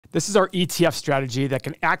This is our ETF strategy that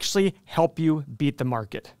can actually help you beat the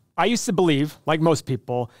market. I used to believe, like most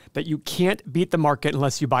people, that you can't beat the market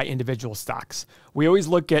unless you buy individual stocks. We always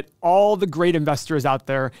look at all the great investors out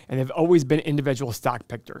there, and they've always been individual stock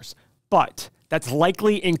pickers. But that's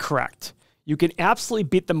likely incorrect. You can absolutely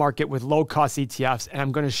beat the market with low-cost ETFs, and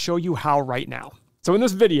I'm going to show you how right now. So in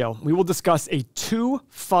this video, we will discuss a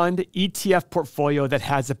two-fund ETF portfolio that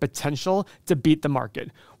has the potential to beat the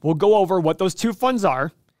market. We'll go over what those two funds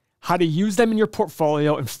are, how to use them in your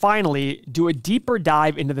portfolio, and finally, do a deeper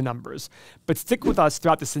dive into the numbers. But stick with us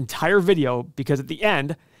throughout this entire video because at the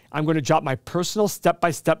end, I'm going to drop my personal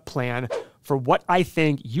step-by-step plan for what I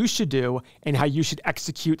think you should do and how you should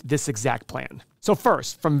execute this exact plan. So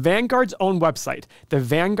first, from Vanguard's own website, the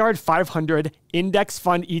Vanguard 500 Index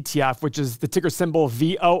Fund ETF, which is the ticker symbol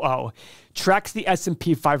VOO, tracks the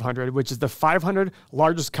S&P 500, which is the 500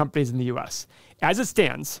 largest companies in the US. As it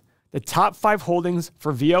stands, the top 5 holdings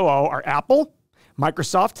for VOO are Apple,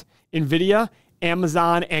 Microsoft, Nvidia,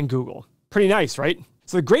 Amazon, and Google. Pretty nice, right?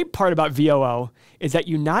 So the great part about VOO is that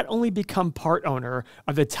you not only become part owner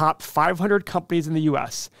of the top 500 companies in the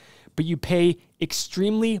US, but you pay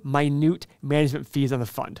extremely minute management fees on the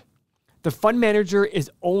fund. The fund manager is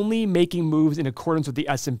only making moves in accordance with the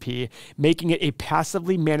S&P, making it a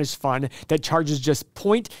passively managed fund that charges just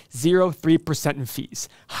 0.03% in fees.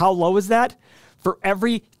 How low is that? For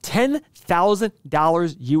every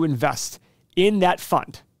 $10,000 you invest in that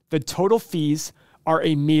fund, the total fees are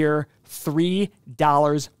a mere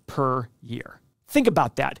 $3 per year. Think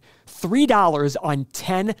about that. $3 on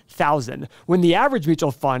 $10,000 when the average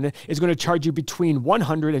mutual fund is going to charge you between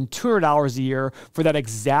 $100 and $200 a year for that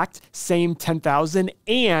exact same $10,000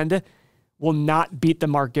 and will not beat the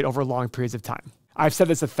market over long periods of time. I've said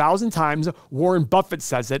this 1,000 times. Warren Buffett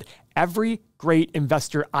says it. Every great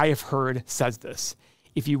investor I have heard says this.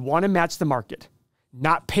 If you want to match the market,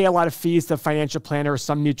 not pay a lot of fees to a financial planner or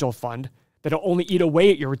some mutual fund that'll only eat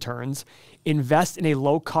away at your returns, invest in a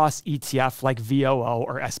low-cost ETF like VOO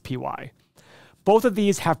or SPY. Both of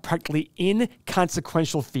these have practically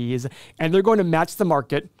inconsequential fees, and they're going to match the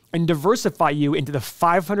market and diversify you into the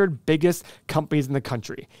 500 biggest companies in the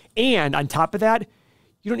country. And on top of that,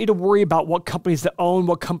 you don't need to worry about what companies to own,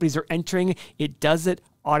 what companies are entering. It does it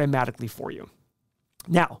automatically for you.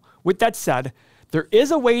 Now, with that said, there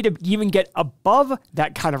is a way to even get above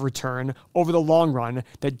that kind of return over the long run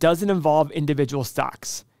that doesn't involve individual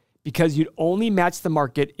stocks, because you'd only match the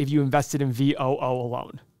market if you invested in VOO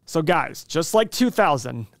alone. So guys, just like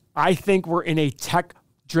 2000, I think we're in a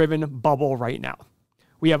tech-driven bubble right now.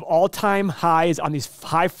 We have all-time highs on these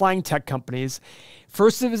high-flying tech companies.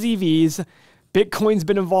 First it was EVs, Bitcoin's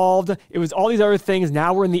been involved. It was all these other things.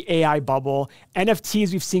 Now we're in the AI bubble.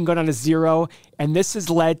 NFTs we've seen go down to zero. And this has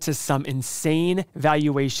led to some insane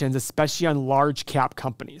valuations, especially on large cap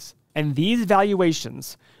companies. And these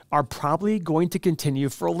valuations are probably going to continue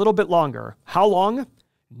for a little bit longer. How long?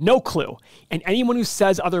 No clue. And anyone who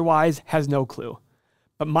says otherwise has no clue.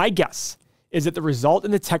 But my guess is that the result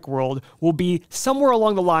in the tech world will be somewhere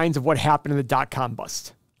along the lines of what happened in the dot-com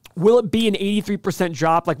bust. Will it be an 83%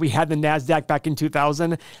 drop like we had in the NASDAQ back in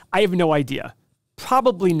 2000? I have no idea.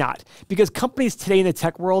 Probably not, because companies today in the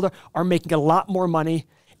tech world are making a lot more money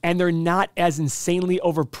and they're not as insanely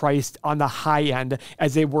overpriced on the high end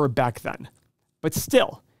as they were back then. But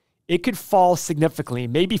still, it could fall significantly,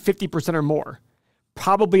 maybe 50% or more,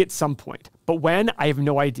 probably at some point. But when? I have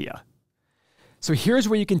no idea. So here's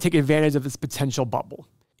where you can take advantage of this potential bubble.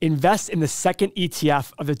 Invest in the second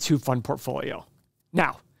ETF of the two-fund portfolio.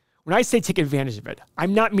 Now, when I say take advantage of it,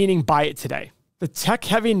 I'm not meaning buy it today. The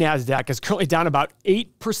tech-heavy NASDAQ is currently down about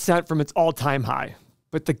 8% from its all-time high.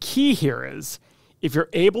 But the key here is, if you're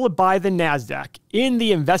able to buy the NASDAQ in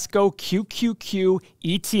the Invesco QQQ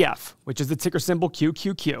ETF, which is the ticker symbol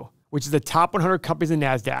QQQ, which is the top 100 companies in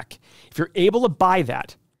NASDAQ, if you're able to buy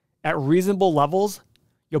that at reasonable levels,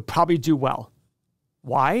 you'll probably do well.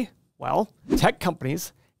 Why? Well, tech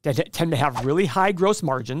companies that tend to have really high gross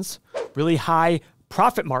margins, really high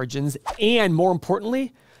profit margins, and more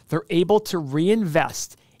importantly, they're able to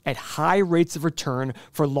reinvest at high rates of return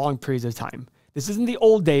for long periods of time. This isn't the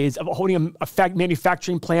old days of holding a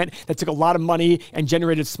manufacturing plant that took a lot of money and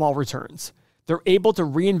generated small returns. They're able to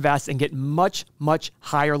reinvest and get much, much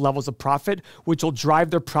higher levels of profit, which will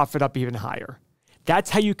drive their profit up even higher. That's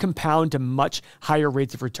how you compound to much higher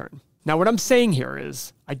rates of return. Now, what I'm saying here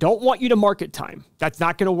is, I don't want you to market time. That's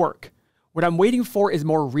not going to work. What I'm waiting for is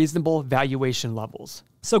more reasonable valuation levels.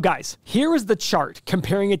 So guys, here is the chart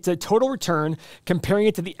comparing it to total return, comparing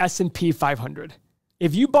it to the S&P 500.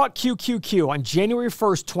 If you bought QQQ on January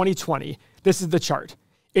 1st, 2020, this is the chart.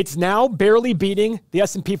 It's now barely beating the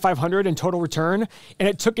S&P 500 in total return, and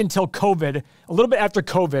it took until COVID, a little bit after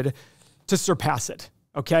COVID, to surpass it,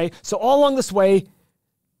 okay? So all along this way,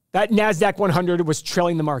 that NASDAQ 100 was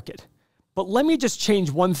trailing the market. But let me just change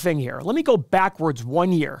one thing here. Let me go backwards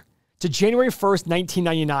 1 year to January 1st,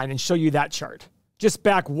 1999 and show you that chart. Just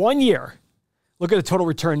back 1 year, look at the total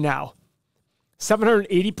return now.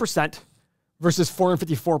 780% versus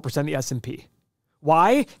 454% of the S&P.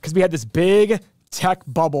 Why? Because we had this big tech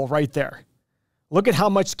bubble right there. Look at how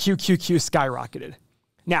much QQQ skyrocketed.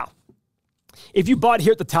 Now, if you bought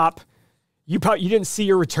here at the top, you didn't see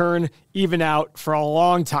your return even out for a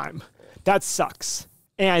long time. That sucks.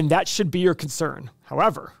 And that should be your concern.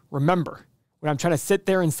 However, remember, what I'm trying to sit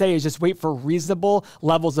there and say is just wait for reasonable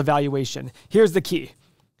levels of valuation. Here's the key.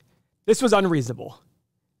 This was unreasonable.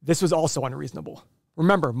 This was also unreasonable.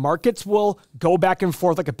 Remember, markets will go back and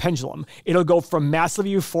forth like a pendulum. It'll go from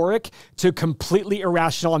massively euphoric to completely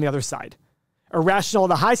irrational on the other side. Irrational on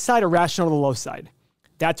the high side, irrational on the low side.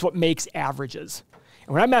 That's what makes averages.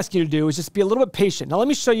 And what I'm asking you to do is just be a little bit patient. Now, let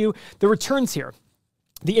me show you the returns here.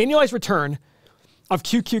 The annualized return of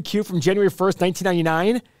QQQ from January 1st,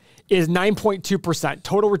 1999 is 9.2%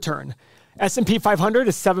 total return. S&P 500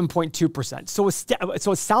 is 7.2%.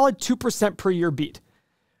 So a solid 2% per year beat.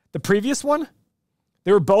 The previous one,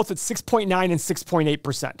 they were both at 6.9 and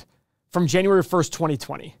 6.8% from January 1st,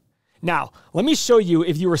 2020. Now, let me show you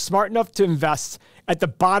if you were smart enough to invest at the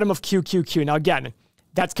bottom of QQQ. Now, again,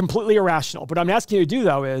 that's completely irrational. But what I'm asking you to do,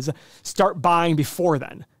 though, is start buying before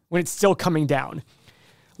then, when it's still coming down.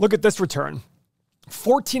 Look at this return.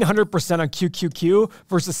 1,400% on QQQ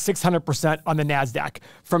versus 600% on the NASDAQ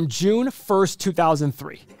from June 1st,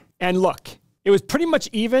 2003. And look, it was pretty much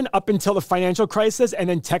even up until the financial crisis, and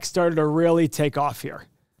then tech started to really take off here.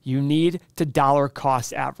 You need to dollar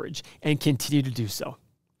cost average and continue to do so.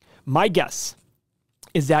 My guess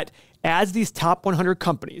is that as these top 100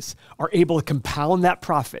 companies are able to compound that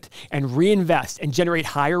profit and reinvest and generate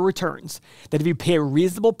higher returns, that if you pay a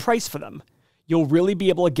reasonable price for them, you'll really be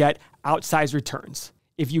able to get outsized returns.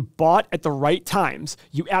 If you bought at the right times,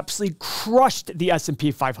 you absolutely crushed the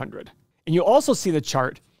S&P 500. And you'll also see the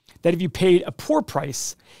chart that if you paid a poor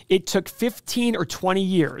price, it took 15 or 20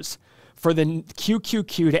 years for the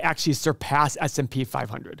QQQ to actually surpass S&P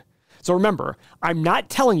 500. So remember, I'm not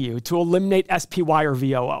telling you to eliminate SPY or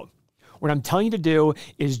VOO. What I'm telling you to do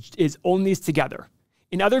is own these together.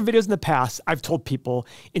 In other videos in the past, I've told people,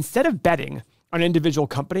 instead of betting on an individual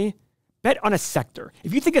company, bet on a sector.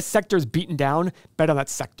 If you think a sector is beaten down, bet on that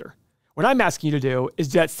sector. What I'm asking you to do is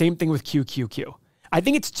do that same thing with QQQ. I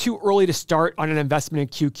think it's too early to start on an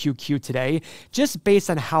investment in QQQ today, just based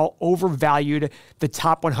on how overvalued the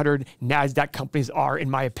top 100 NASDAQ companies are, in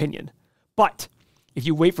my opinion. But if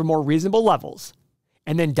you wait for more reasonable levels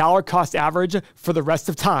and then dollar cost average for the rest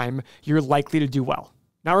of time, you're likely to do well.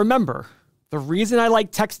 Now remember, the reason I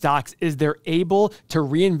like tech stocks is they're able to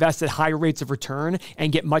reinvest at higher rates of return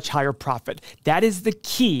and get much higher profit. That is the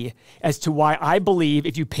key as to why I believe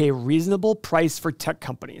if you pay a reasonable price for tech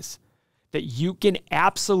companies, that you can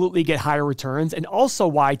absolutely get higher returns, and also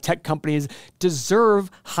why tech companies deserve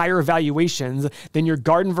higher valuations than your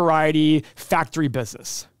garden variety factory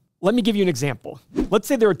business. Let me give you an example. Let's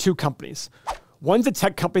say there are two companies. One's a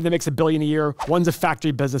tech company that makes $1 billion a year. One's a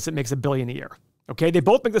factory business that makes $1 billion a year. Okay, they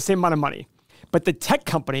both make the same amount of money, but the tech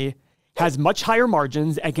company has much higher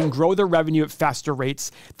margins and can grow their revenue at faster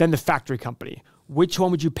rates than the factory company. Which one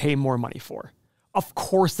would you pay more money for? Of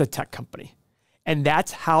course, the tech company. And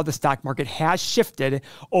that's how the stock market has shifted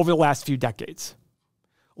over the last few decades.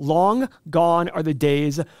 Long gone are the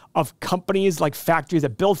days of companies like factories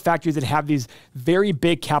that build factories that have these very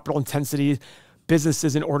big capital intensity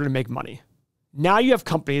businesses in order to make money. Now you have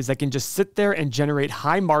companies that can just sit there and generate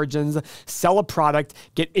high margins, sell a product,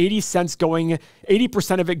 get 80 cents going,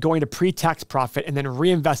 80% of it going to pre-tax profit, and then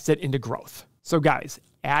reinvest it into growth. So guys,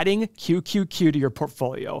 adding QQQ to your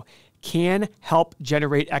portfolio can help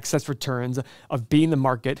generate excess returns of beating the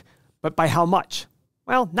market, but by how much?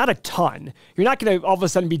 Well, not a ton. You're not going to all of a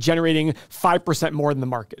sudden be generating 5% more than the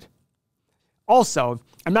market. Also,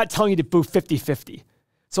 I'm not telling you to do 50-50.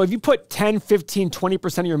 So if you put 10, 15,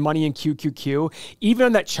 20% of your money in QQQ, even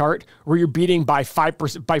on that chart where you're beating by 4%,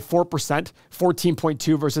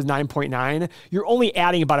 14.2 versus 9.9, you're only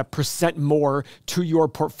adding about 1% more to your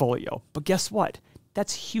portfolio. But guess what?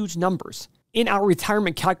 That's huge numbers. In our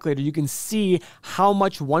retirement calculator, you can see how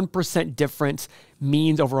much 1% difference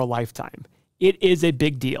means over a lifetime. It is a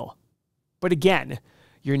big deal. But again,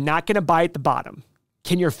 you're not going to buy at the bottom.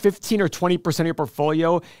 Can your 15 or 20% of your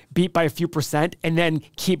portfolio beat by a few percent and then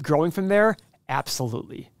keep growing from there?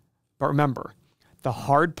 Absolutely. But remember, the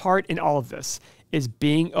hard part in all of this is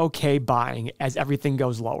being okay buying as everything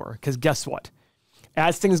goes lower. Because guess what?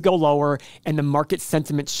 As things go lower and the market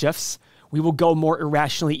sentiment shifts, we will go more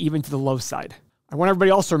irrationally even to the low side. I want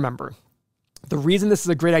everybody else to remember, the reason this is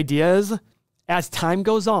a great idea is as time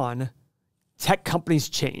goes on, tech companies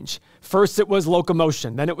change. First, it was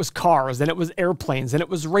locomotion, then it was cars, then it was airplanes, then it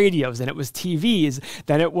was radios, then it was TVs,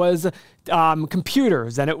 then it was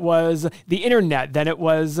computers, then it was the internet, then it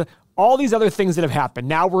was all these other things that have happened.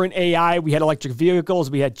 Now we're in AI, we had electric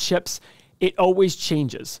vehicles, we had chips. It always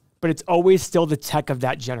changes, but it's always still the tech of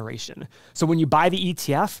that generation. So when you buy the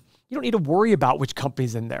ETF, you don't need to worry about which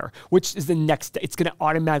company's in there, which is the next. It's going to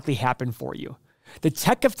automatically happen for you. The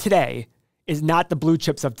tech of today is not the blue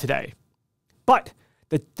chips of today. But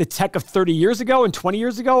the tech of 30 years ago and 20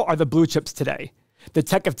 years ago are the blue chips today. The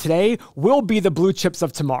tech of today will be the blue chips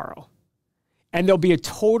of tomorrow. And there'll be a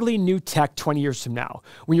totally new tech 20 years from now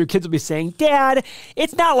when your kids will be saying, Dad,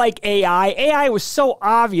 it's not like AI. AI was so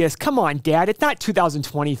obvious. Come on, Dad. It's not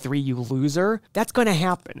 2023, you loser. That's going to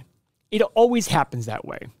happen. It always happens that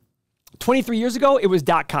way. 23 years ago, it was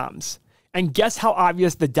dot-coms. And guess how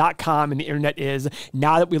obvious the dot-com and the internet is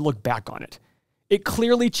now that we look back on it. It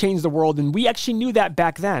clearly changed the world, and we actually knew that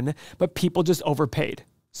back then, but people just overpaid.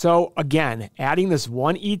 So again, adding this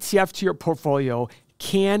one ETF to your portfolio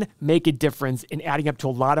can make a difference in adding up to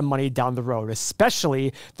a lot of money down the road,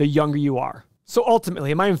 especially the younger you are. So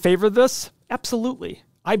ultimately, am I in favor of this? Absolutely.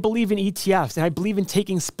 I believe in ETFs, and I believe in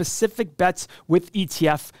taking specific bets with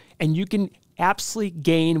ETF, and you can absolutely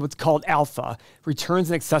gain what's called alpha, returns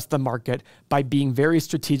in excess of the market, by being very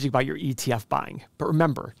strategic about your ETF buying. But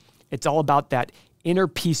remember, it's all about that inner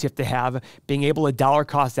piece you have to have, being able to dollar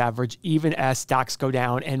cost average even as stocks go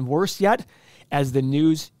down, and worse yet, as the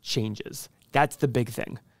news changes. That's the big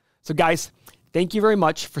thing. So guys, thank you very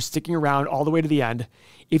much for sticking around all the way to the end.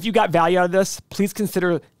 If you got value out of this, please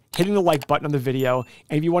consider hitting the like button on the video.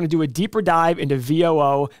 And if you want to do a deeper dive into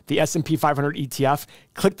VOO, the S&P 500 ETF,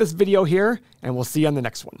 click this video here, and we'll see you on the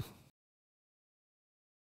next one.